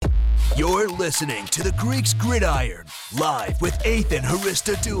You're listening to the Greeks Gridiron, live with Ethan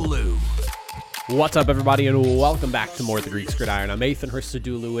Haristodoulou. What's up, everybody, and welcome back to more of the Greeks Gridiron. I'm Ethan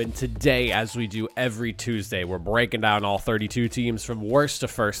Haristodoulou, and today, as we do every Tuesday, we're breaking down all 32 teams from worst to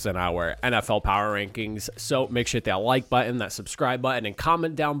first in our NFL Power Rankings. So make sure you hit that like button, that subscribe button, and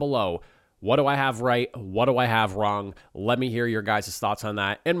comment down below. What do I have right? What do I have wrong? Let me hear your guys' thoughts on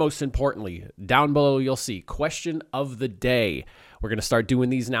that. And most importantly, down below you'll see question of the day. We're going to start doing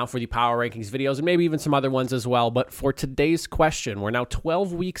these now for the Power Rankings videos and maybe even some other ones as well. But for today's question, we're now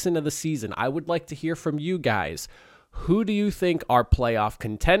 12 weeks into the season. I would like to hear from you guys. Who do you think are playoff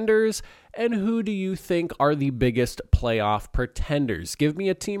contenders? And who do you think are the biggest playoff pretenders? Give me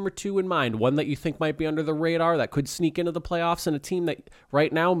a team or two in mind, one that you think might be under the radar that could sneak into the playoffs, and a team that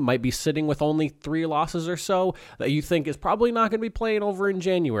right now might be sitting with only 3 losses or so that you think is probably not going to be playing over in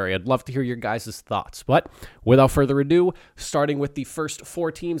January. I'd love to hear your guys' thoughts. But without further ado, starting with the first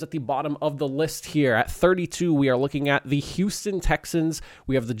 4 teams at the bottom of the list here. At 32, we are looking at the Houston Texans.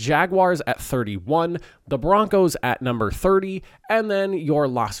 We have the Jaguars at 31, the Broncos at number 30, and then your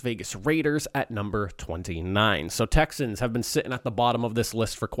Las Vegas Raiders at number 29. So Texans have been sitting at the bottom of this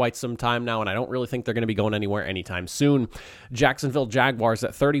list for quite some time now, and I don't really think they're going to be going anywhere anytime soon. Jacksonville Jaguars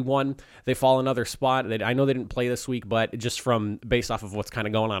at 31. They fall another spot. I know they didn't play this week, but just based off of what's kind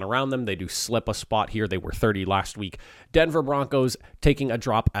of going on around them, they do slip a spot here. They were 30 last week. Denver Broncos taking a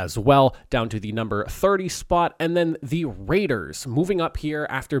drop as well, down to the number 30 spot. And then the Raiders moving up here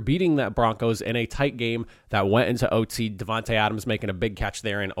after beating the Broncos in a tight game that went into OT. Devontae Adams making a big catch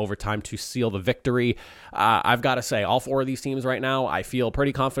there in overtime to seal the victory. I've got to say, all 4 of these teams right now, I feel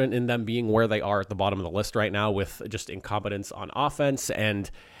pretty confident in them being where they are at the bottom of the list right now, with just incompetence on offense.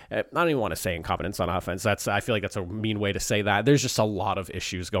 And I don't even want to say incompetence on offense. I feel like that's a mean way to say that. There's just a lot of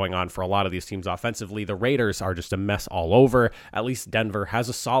issues going on for a lot of these teams offensively. The Raiders are just a mess all over. At least Denver has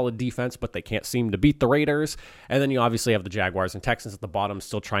a solid defense, but they can't seem to beat the Raiders. And then you obviously have the Jaguars and Texans at the bottom,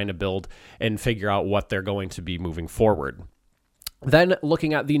 still trying to build and figure out what they're going to be moving forward. Then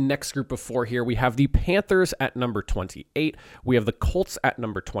looking at the next group of 4 here, we have the Panthers at number 28. We have the Colts at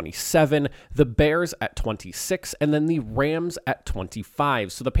number 27, the Bears at 26, and then the Rams at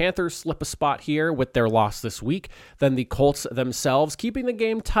 25. So the Panthers slip a spot here with their loss this week. Then the Colts themselves keeping the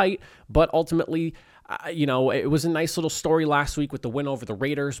game tight, but ultimately, it was a nice little story last week with the win over the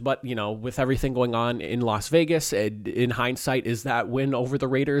Raiders, but, with everything going on in Las Vegas, in hindsight, is that win over the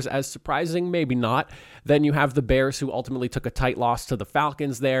Raiders as surprising? Maybe not. Then you have the Bears, who ultimately took a tight loss to the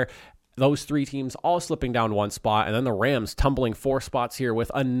Falcons there. Those 3 teams all slipping down 1 spot, and then the Rams tumbling 4 spots here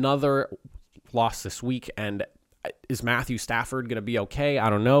with another loss this week. And is Matthew Stafford going to be okay? I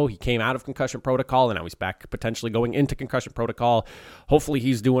don't know. He came out of concussion protocol, and now he's back potentially going into concussion protocol. Hopefully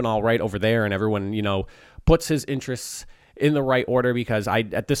he's doing all right over there, and everyone, puts his interests in the right order, because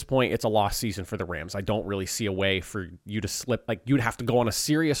at this point, it's a lost season for the Rams. I don't really see a way for you to slip. Like, you'd have to go on a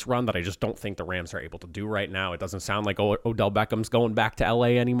serious run that I just don't think the Rams are able to do right now. It doesn't sound like Odell Beckham's going back to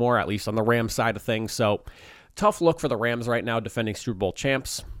LA anymore, at least on the Rams side of things. So tough look for the Rams right now, defending Super Bowl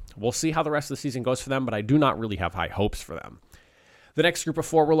champs. We'll see how the rest of the season goes for them, but I do not really have high hopes for them. The next group of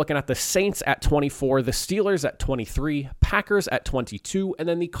 4, we're looking at the Saints at 24, the Steelers at 23, Packers at 22, and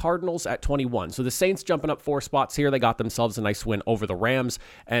then the Cardinals at 21. So the Saints jumping up 4 spots here. They got themselves a nice win over the Rams.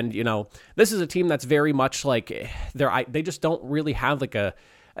 And, this is a team that's very much like they just don't really have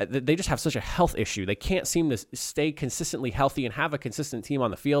they just have such a health issue. They can't seem to stay consistently healthy and have a consistent team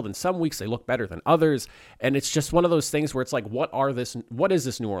on the field. And some weeks they look better than others. And it's just one of those things where it's like, what is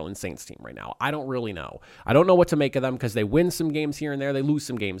this New Orleans Saints team right now? I don't really know. I don't know what to make of them, because they win some games here and there. They lose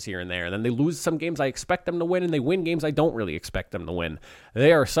some games here and there. And then they lose some games I expect them to win, and they win games I don't really expect them to win.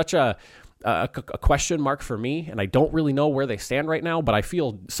 They are such a question mark for me, and I don't really know where they stand right now, but I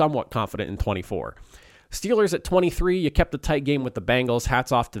feel somewhat confident in 24. Steelers at 23, you kept a tight game with the Bengals.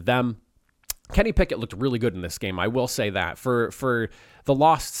 Hats off to them. Kenny Pickett looked really good in this game. I will say that for the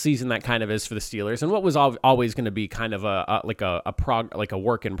lost season that kind of is for the Steelers, and what was always going to be kind of a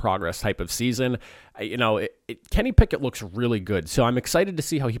work in progress type of season. Kenny Pickett looks really good, so I'm excited to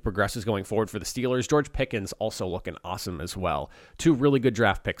see how he progresses going forward for the Steelers. George Pickens also looking awesome as well. 2 really good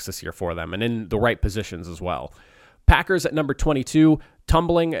draft picks this year for them, and in the right positions as well. Packers at number 22,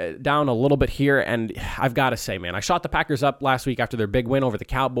 tumbling down a little bit here, and I've got to say, man, I shot the Packers up last week after their big win over the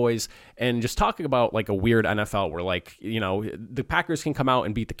Cowboys, and just talking about like a weird NFL where, like, the Packers can come out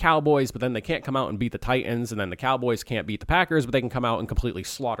and beat the Cowboys, but then they can't come out and beat the Titans, and then the Cowboys can't beat the Packers, but they can come out and completely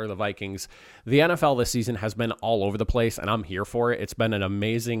slaughter the Vikings. The NFL this season has been all over the place, and I'm here for it. It's been an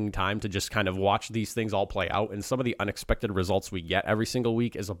amazing time to just kind of watch these things all play out, and some of the unexpected results we get every single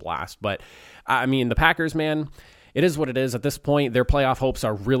week is a blast. But I mean, the Packers, man, it is what it is. At this point, their playoff hopes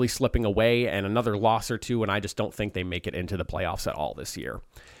are really slipping away, and another loss or two, and I just don't think they make it into the playoffs at all this year.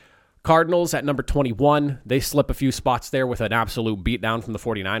 Cardinals at number 21, they slip a few spots there with an absolute beatdown from the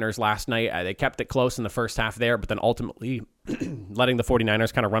 49ers last night. They kept it close in the first half there, but then ultimately letting the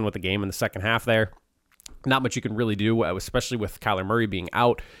 49ers kind of run with the game in the second half there. Not much you can really do, especially with Kyler Murray being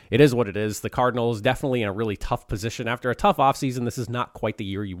out. It is what it is. The Cardinals definitely in a really tough position. After a tough offseason, this is not quite the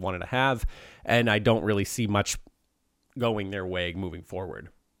year you wanted to have, and I don't really see much going their way moving forward.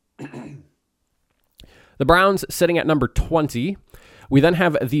 The Browns sitting at number 20. We then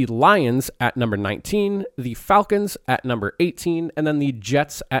have the Lions at number 19, the Falcons at number 18, and then the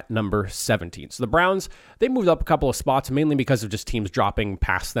Jets at number 17. So the Browns, they moved up a couple of spots, mainly because of just teams dropping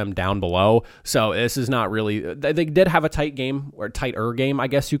past them down below. So this is not really, they did have a tight game, or tighter game, I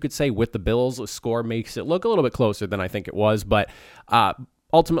guess you could say, with the Bills. The score makes it look a little bit closer than I think it was, but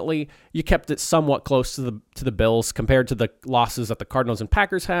ultimately, you kept it somewhat close to the Bills compared to the losses that the Cardinals and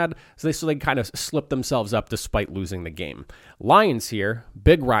Packers had, so they kind of slipped themselves up despite losing the game. Lions here,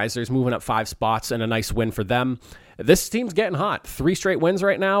 big risers, moving up 5 spots, and a nice win for them. This team's getting hot. 3 straight wins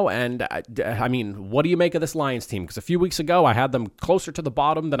right now, and I mean, what do you make of this Lions team? Because a few weeks ago, I had them closer to the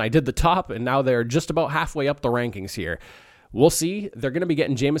bottom than I did the top, and now they're just about halfway up the rankings here. We'll see. They're going to be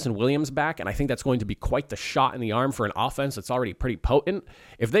getting Jameson Williams back, and I think that's going to be quite the shot in the arm for an offense that's already pretty potent.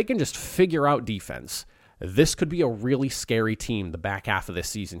 If they can just figure out defense, this could be a really scary team the back half of this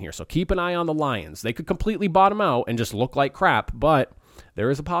season here. So keep an eye on the Lions. They could completely bottom out and just look like crap, but there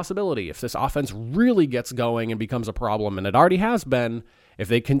is a possibility if this offense really gets going and becomes a problem, and it already has been, if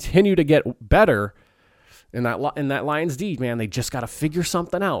they continue to get better in that Lions D, man, they just got to figure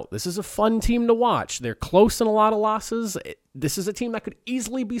something out. This is a fun team to watch. They're close in a lot of losses. This is a team that could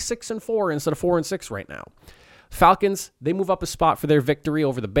easily be 6-4 instead of 4-6 right now. Falcons, they move up a spot for their victory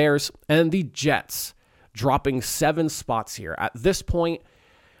over the Bears, and the Jets dropping 7 spots here. At this point,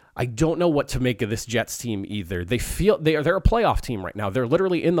 I don't know what to make of this Jets team either. They're a playoff team right now. They're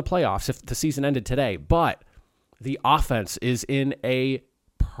literally in the playoffs if the season ended today, but the offense is in a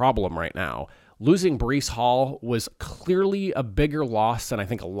problem right now. Losing Breece Hall was clearly a bigger loss than I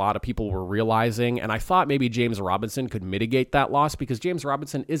think a lot of people were realizing, and I thought maybe James Robinson could mitigate that loss because James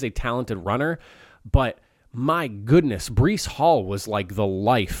Robinson is a talented runner, but my goodness, Breece Hall was like the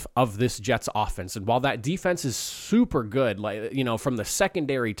life of this Jets offense, and while that defense is super good, like, you know, from the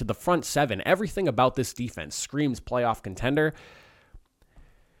secondary to the front 7, everything about this defense screams playoff contender.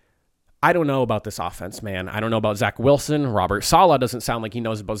 I don't know about this offense, man. I don't know about Zach Wilson. Robert Saleh doesn't sound like he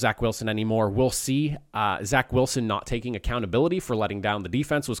knows about Zach Wilson anymore. We'll see. Zach Wilson not taking accountability for letting down the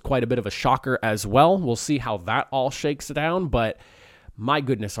defense was quite a bit of a shocker as well. We'll see how that all shakes down, but my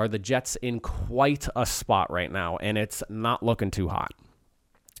goodness, are the Jets in quite a spot right now, and it's not looking too hot.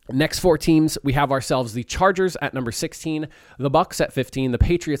 Next 4 teams, we have ourselves the Chargers at number 16, the Bucs at 15, the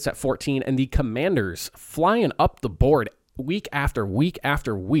Patriots at 14, and the Commanders flying up the board week after week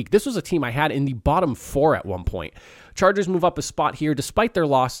after week. This was a team I had in the bottom 4 at one point. Chargers move up a spot here despite their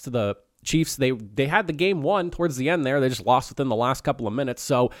loss to the Chiefs. They had the game won towards the end there. They just lost within the last couple of minutes.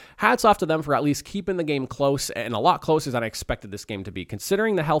 So hats off to them for at least keeping the game close, and a lot closer than I expected this game to be.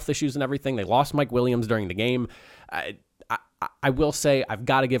 Considering the health issues and everything, they lost Mike Williams during the game. I will say I've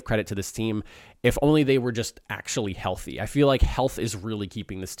got to give credit to this team. If only they were just actually healthy. I feel like health is really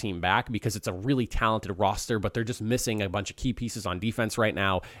keeping this team back because it's a really talented roster, but they're just missing a bunch of key pieces on defense right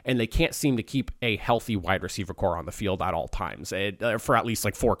now, and they can't seem to keep a healthy wide receiver core on the field at all times, for at least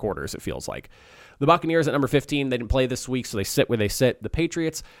like 4 quarters, it feels like. The Buccaneers at number 15, they didn't play this week, so they sit where they sit. The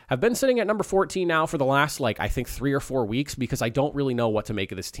Patriots have been sitting at number 14 now for the last, I think 3 or 4 weeks because I don't really know what to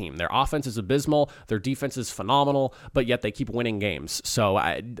make of this team. Their offense is abysmal, their defense is phenomenal, but yet they keep winning games. So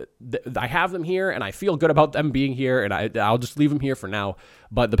I have them here, and I feel good about them being here, and I'll just leave them here for now.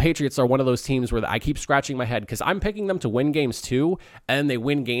 But the Patriots are one of those teams where I keep scratching my head because I'm picking them to win games too, and they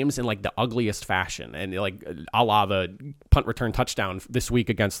win games in the ugliest fashion, and a la the punt return touchdown this week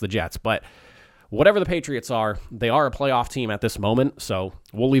against the Jets. But whatever the Patriots are, they are a playoff team at this moment, so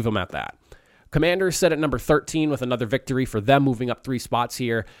we'll leave them at that. Commanders sit at number 13 with another victory for them, moving up 3 spots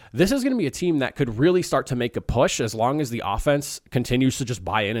here. This is going to be a team that could really start to make a push as long as the offense continues to just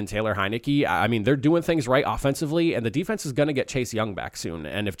buy in Taylor Heineke. I mean, they're doing things right offensively, and the defense is going to get Chase Young back soon.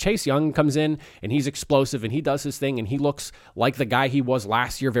 And if Chase Young comes in and he's explosive and he does his thing and he looks like the guy he was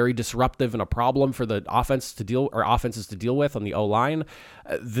last year, very disruptive and a problem for the offenses to deal with on the O-line,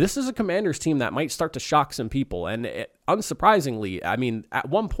 this is a Commanders team that might start to shock some people. And unsurprisingly, I mean, at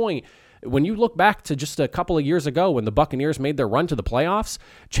one point, when you look back to just a couple of years ago when the Buccaneers made their run to the playoffs,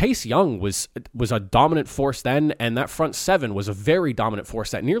 Chase Young was a dominant force then, and that front seven was a very dominant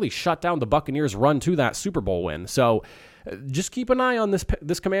force that nearly shut down the Buccaneers' run to that Super Bowl win. So just keep an eye on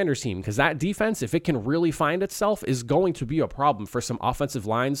this Commanders team, because that defense, if it can really find itself, is going to be a problem for some offensive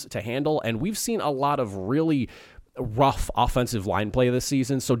lines to handle, and we've seen a lot of really rough offensive line play this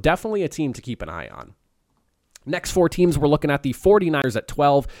season, so definitely a team to keep an eye on. Next four teams, we're looking at the 49ers at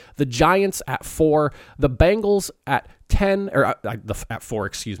 12, the Giants at 4, the Bengals at 10, or at 4,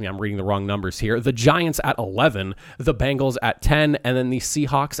 excuse me, I'm reading the wrong numbers here. The Giants at 11, the Bengals at 10, and then the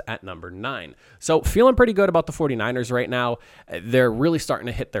Seahawks at number 9. So feeling pretty good about the 49ers right now. They're really starting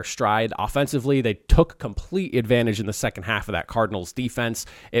to hit their stride offensively. They took complete advantage in the second half of that Cardinals defense.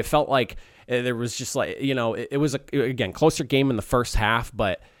 It felt like there was just it was again, closer game in the first half,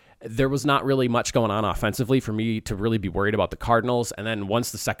 but there was not really much going on offensively for me to really be worried about the Cardinals. And then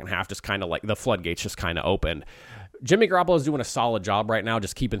once the second half just kind of like the floodgates just kind of opened. Jimmy Garoppolo is doing a solid job right now,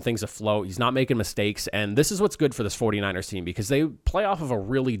 just keeping things afloat. He's not making mistakes. And this is what's good for this 49ers team, because they play off of a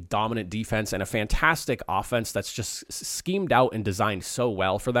really dominant defense and a fantastic offense that's just schemed out and designed so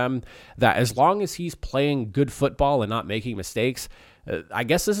well for them that as long as he's playing good football and not making mistakes, I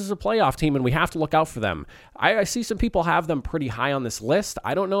guess this is a playoff team, and we have to look out for them. I see some people have them pretty high on this list.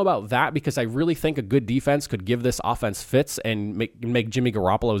 I don't know about that, because I really think a good defense could give this offense fits and make Jimmy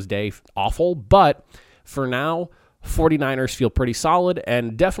Garoppolo's day awful. But for now, 49ers feel pretty solid,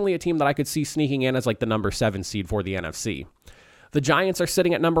 and definitely a team that I could see sneaking in as like the number 7 seed for the NFC. The Giants are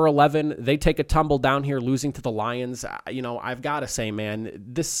sitting at number 11. They take a tumble down here, losing to the Lions. I've got to say,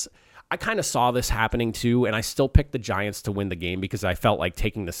 man, I kind of saw this happening too, and I still picked the Giants to win the game because I felt like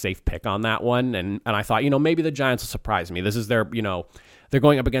taking the safe pick on that one, and I thought, maybe the Giants will surprise me. This is their, they're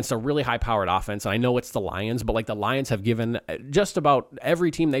going up against a really high-powered offense, and I know it's the Lions, but like the Lions have given just about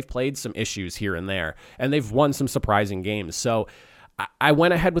every team they've played some issues here and there, and they've won some surprising games. So I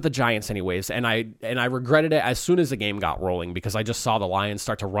went ahead with the Giants anyways, and I regretted it as soon as the game got rolling because I just saw the Lions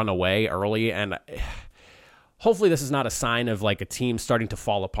start to run away early, and hopefully this is not a sign of like a team starting to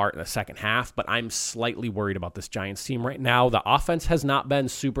fall apart in the second half, but I'm slightly worried about this Giants team right now. The offense has not been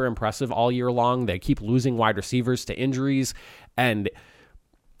super impressive all year long. They keep losing wide receivers to injuries, and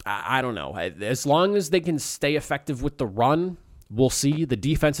I don't know. As long as they can stay effective with the run, we'll see. The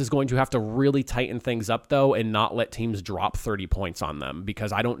defense is going to have to really tighten things up, though, and not let teams drop 30 points on them,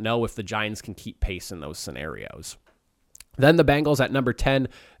 because I don't know if the Giants can keep pace in those scenarios. Then the Bengals at number 10,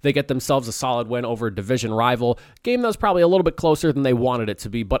 they get themselves a solid win over a division rival. Game that was probably a little bit closer than they wanted it to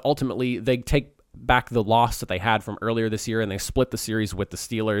be, but ultimately they take back the loss that they had from earlier this year, and they split the series with the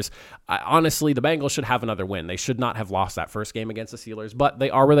Steelers. Honestly, the Bengals should have another win. They should not have lost that first game against the Steelers, but they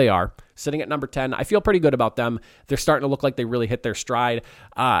are where they are, sitting at number 10. I feel pretty good about them. They're starting to look like they really hit their stride.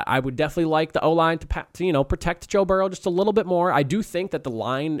 I would definitely like the O-line to protect Joe Burrow just a little bit more. I do think that the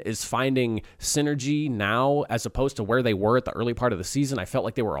line is finding synergy now as opposed to where they were at the early part of the season. I felt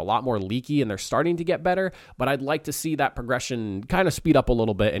like they were a lot more leaky, and they're starting to get better, but I'd like to see that progression kind of speed up a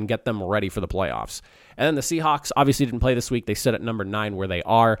little bit and get them ready for the playoffs. And then the Seahawks obviously didn't play this week. They sit at number 9 where they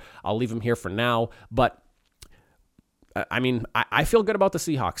are. I'll leave them here for now. But, I feel good about the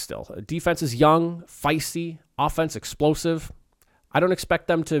Seahawks still. Defense is young, feisty, offense explosive. I don't expect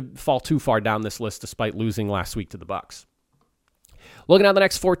them to fall too far down this list despite losing last week to the Bucs. Looking at the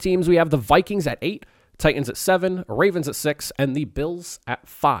next 4 teams, we have the Vikings at 8, Titans at 7, Ravens at 6, and the Bills at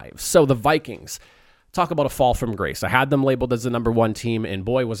 5. So the Vikings, talk about a fall from grace. I had them labeled as the number 1 team, and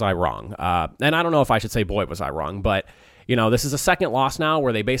boy, was I wrong. And I don't know if I should say boy, was I wrong, but this is a second loss now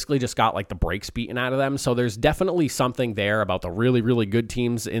where they basically just got like the brakes beaten out of them. So there's definitely something there about the really, really good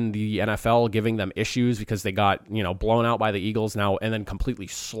teams in the NFL giving them issues because they got, blown out by the Eagles now and then completely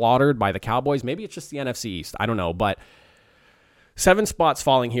slaughtered by the Cowboys. Maybe it's just the NFC East. I don't know, but 7 spots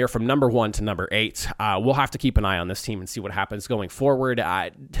falling here from number 1 to number 8. We'll have to keep an eye on this team and see what happens going forward.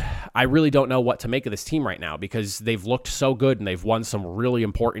 I really don't know what to make of this team right now because they've looked so good and they've won some really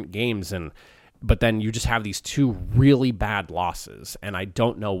important games, but then you just have these 2 really bad losses, and I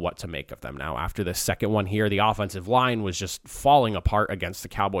don't know what to make of them now. After this second one here, the offensive line was just falling apart against the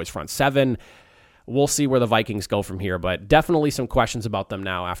Cowboys front 7. We'll see where the Vikings go from here, but definitely some questions about them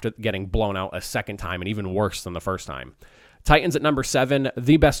now after getting blown out a second time and even worse than the first time. Titans at number 7,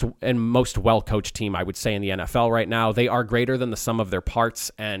 the best and most well-coached team, I would say, in the NFL right now. They are greater than the sum of their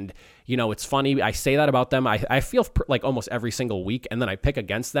parts, and It's funny. I say that about them. I feel like almost every single week, and then I pick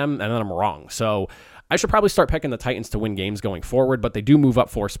against them, and then I'm wrong. So I should probably start picking the Titans to win games going forward, but they do move up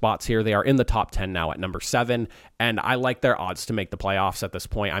 4 spots here. They are in the top 10 now at number 7, and I like their odds to make the playoffs at this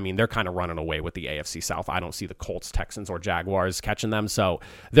point. I mean, they're kind of running away with the AFC South. I don't see the Colts, Texans, or Jaguars catching them, so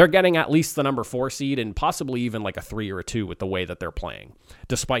they're getting at least the number 4 seed and possibly even like a 3 or a 2 with the way that they're playing,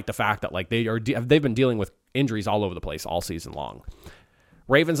 despite the fact that like they've been dealing with injuries all over the place all season long.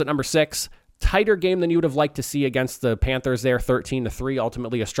 Ravens at number 6. Tighter game than you would have liked to see against the Panthers there, 13-3.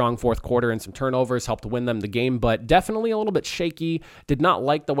 Ultimately, a strong fourth quarter and some turnovers helped win them the game, but definitely a little bit shaky. Did not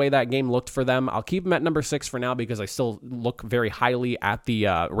like the way that game looked for them. I'll keep them at number 6 for now because I still look very highly at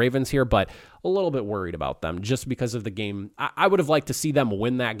the Ravens here, but a little bit worried about them just because of the game. I would have liked to see them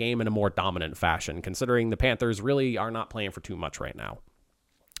win that game in a more dominant fashion, considering the Panthers really are not playing for too much right now.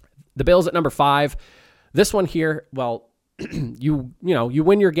 The Bills at number 5. This one here, well, you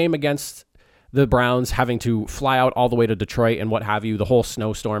win your game against the Browns, having to fly out all the way to Detroit and what have you, the whole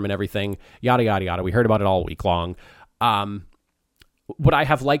snowstorm and everything, yada, yada, yada. We heard about it all week long. Would I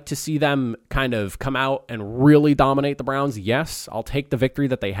have liked to see them kind of come out and really dominate the Browns? Yes, I'll take the victory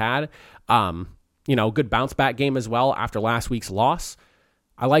that they had. Good bounce back game as well after last week's loss.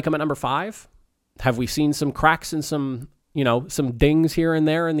 I like them at number 5. Have we seen some cracks and some dings here and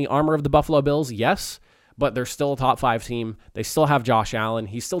there in the armor of the Buffalo Bills? Yes. But they're still a top 5 team. They still have Josh Allen.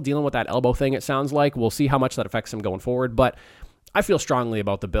 He's still dealing with that elbow thing, it sounds like. We'll see how much that affects him going forward. But I feel strongly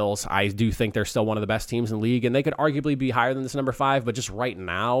about the Bills. I do think they're still one of the best teams in the league, and they could arguably be higher than this number 5. But just right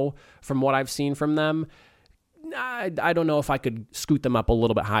now, from what I've seen from them, I don't know if I could scoot them up a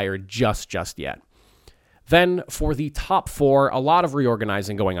little bit higher just yet. Then for the top 4, a lot of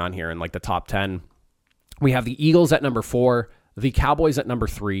reorganizing going on here in like the top 10. We have the Eagles at number 4, the Cowboys at number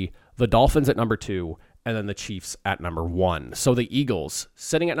 3, the Dolphins at number 2, and then the Chiefs at number 1. So the Eagles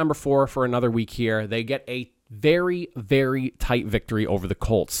sitting at number 4 for another week here. They get a very, very tight victory over the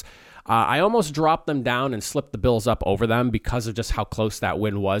Colts. I almost dropped them down and slipped the Bills up over them because of just how close that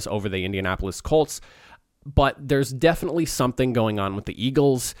win was over the Indianapolis Colts. But there's definitely something going on with the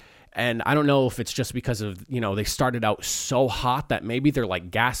Eagles. And I don't know if it's just because of, they started out so hot that maybe they're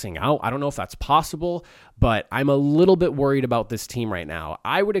like gassing out. I don't know if that's possible, but I'm a little bit worried about this team right now.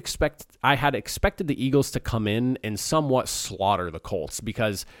 I had expected the Eagles to come in and somewhat slaughter the Colts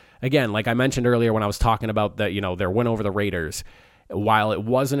because, again, like I mentioned earlier when I was talking about their win over the Raiders, while it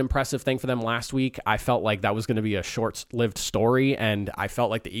was an impressive thing for them last week, I felt like that was going to be a short-lived story, and I felt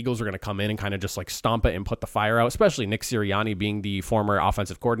like the Eagles were going to come in and kind of just like stomp it and put the fire out, especially Nick Sirianni being the former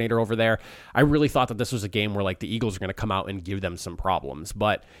offensive coordinator over there. I really thought that this was a game where like the Eagles were going to come out and give them some problems,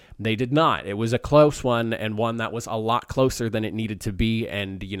 but they did not. It was a close one, and one that was a lot closer than it needed to be,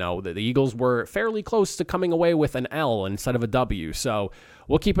 and the Eagles were fairly close to coming away with an L instead of a W, so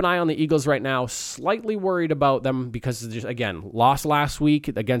we'll keep an eye on the Eagles right now. Slightly worried about them because, again, lost last week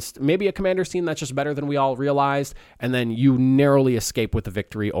against maybe a Commanders team that's just better than we all realized, and then you narrowly escape with the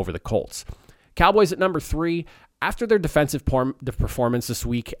victory over the Colts. Cowboys at number 3, after their defensive performance this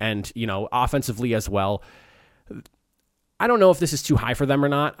week and, offensively as well, I don't know if this is too high for them or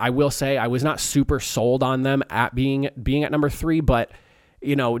not. I will say I was not super sold on them at being at number 3, but,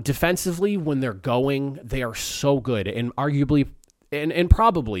 defensively, when they're going, they are so good and arguably and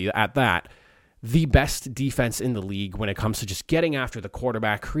probably at that, the best defense in the league when it comes to just getting after the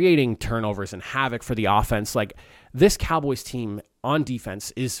quarterback, creating turnovers and havoc for the offense. Like, this Cowboys team on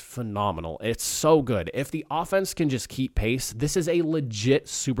defense is phenomenal. It's so good. If the offense can just keep pace, this is a legit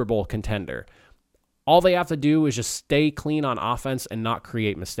Super Bowl contender. All they have to do is just stay clean on offense and not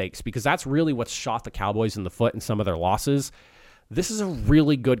create mistakes, because that's really what's shot the Cowboys in the foot in some of their losses. This is a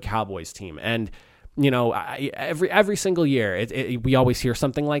really good Cowboys team, and every single year, we always hear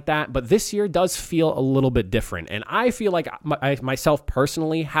something like that, but this year does feel a little bit different, and I feel like I myself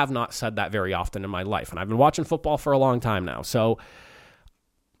personally have not said that very often in my life, and I've been watching football for a long time now, so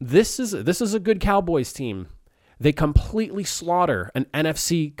this is a good Cowboys team. They completely slaughter an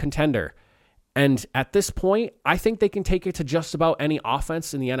NFC contender, and at this point, I think they can take it to just about any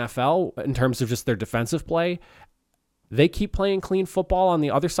offense in the NFL in terms of just their defensive play. They keep playing clean football on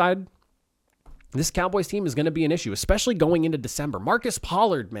the other side. This Cowboys team is going to be an issue, especially going into December. Marcus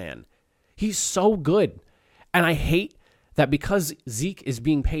Pollard, man, he's so good. And I hate that because Zeke is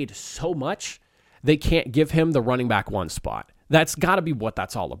being paid so much, they can't give him the running back 1 spot. That's got to be what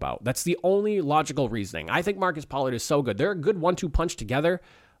that's all about. That's the only logical reasoning. I think Marcus Pollard is so good. They're a good 1-2 punch together,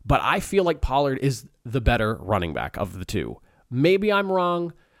 but I feel like Pollard is the better running back of the two. Maybe I'm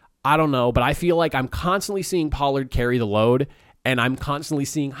wrong. I don't know, but I feel like I'm constantly seeing Pollard carry the load, and I'm constantly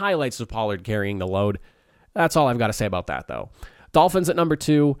seeing highlights of Pollard carrying the load. That's all I've got to say about that, though. Dolphins at number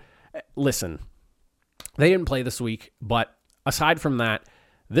 2. Listen, they didn't play this week, but aside from that,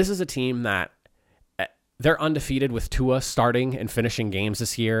 this is a team that they're undefeated with Tua starting and finishing games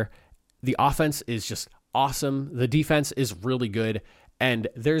this year. The offense is just awesome. The defense is really good. And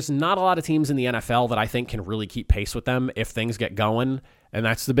there's not a lot of teams in the NFL that I think can really keep pace with them if things get going. And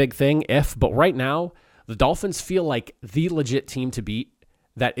that's the big thing, But right now, the Dolphins feel like the legit team to beat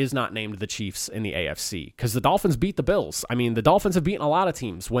that is not named the Chiefs in the AFC. Because the Dolphins beat the Bills. I mean, the Dolphins have beaten a lot of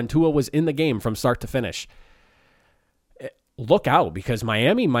teams when Tua was in the game from start to finish. Look out, because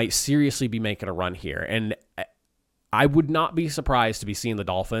Miami might seriously be making a run here. And I would not be surprised to be seeing the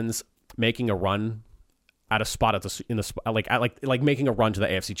Dolphins making a run at a spot like making a run to the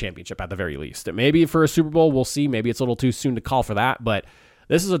AFC Championship at the very least. Maybe for a Super Bowl, we'll see. Maybe it's a little too soon to call for that, but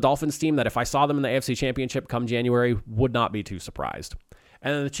this is a Dolphins team that if I saw them in the AFC Championship come January, would not be too surprised.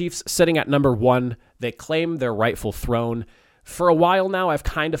 And then the Chiefs sitting at number 1, they claim their rightful throne. For a while now, I've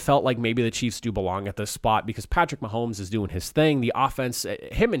kind of felt like maybe the Chiefs do belong at this spot because Patrick Mahomes is doing his thing. The offense,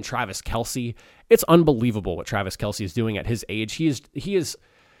 him and Travis Kelce, it's unbelievable what Travis Kelce is doing at his age. He is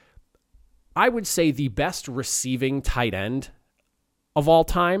I would say, the best receiving tight end of all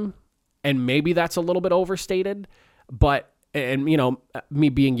time. And maybe that's a little bit overstated, but, and me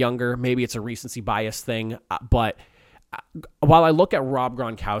being younger, maybe it's a recency bias thing. But while I look at Rob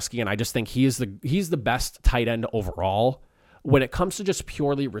Gronkowski and I just think he's the best tight end overall, when it comes to just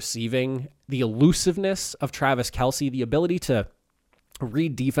purely receiving, the elusiveness of Travis Kelce, the ability to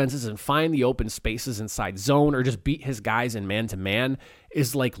read defenses and find the open spaces inside zone or just beat his guys in man-to-man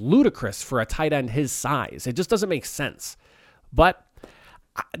is like ludicrous for a tight end his size. It just doesn't make sense. But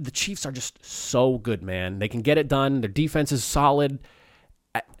the Chiefs are just so good, man. They can get it done. Their defense is solid.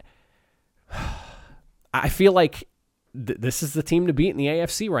 I feel like this is the team to beat in the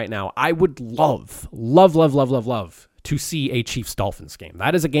AFC right now. I would love to see a Chiefs-Dolphins game.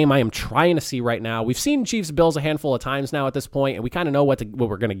 That is a game I am trying to see right now. We've seen Chiefs-Bills a handful of times now at this point, and we kind of know what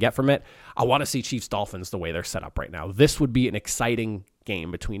we're going to get from it. I want to see Chiefs-Dolphins the way they're set up right now. This would be an exciting game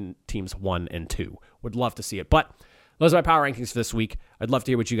between teams 1 and 2. Would love to see it. But those are my power rankings for this week. I'd love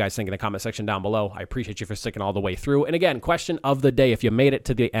to hear what you guys think in the comment section down below. I appreciate you for sticking all the way through. And again, question of the day, if you made it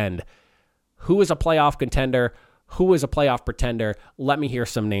to the end, who is a playoff contender? Who is a playoff pretender? Let me hear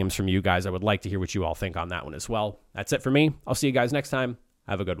some names from you guys. I would like to hear what you all think on that one as well. That's it for me. I'll see you guys next time.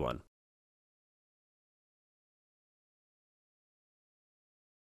 Have a good one.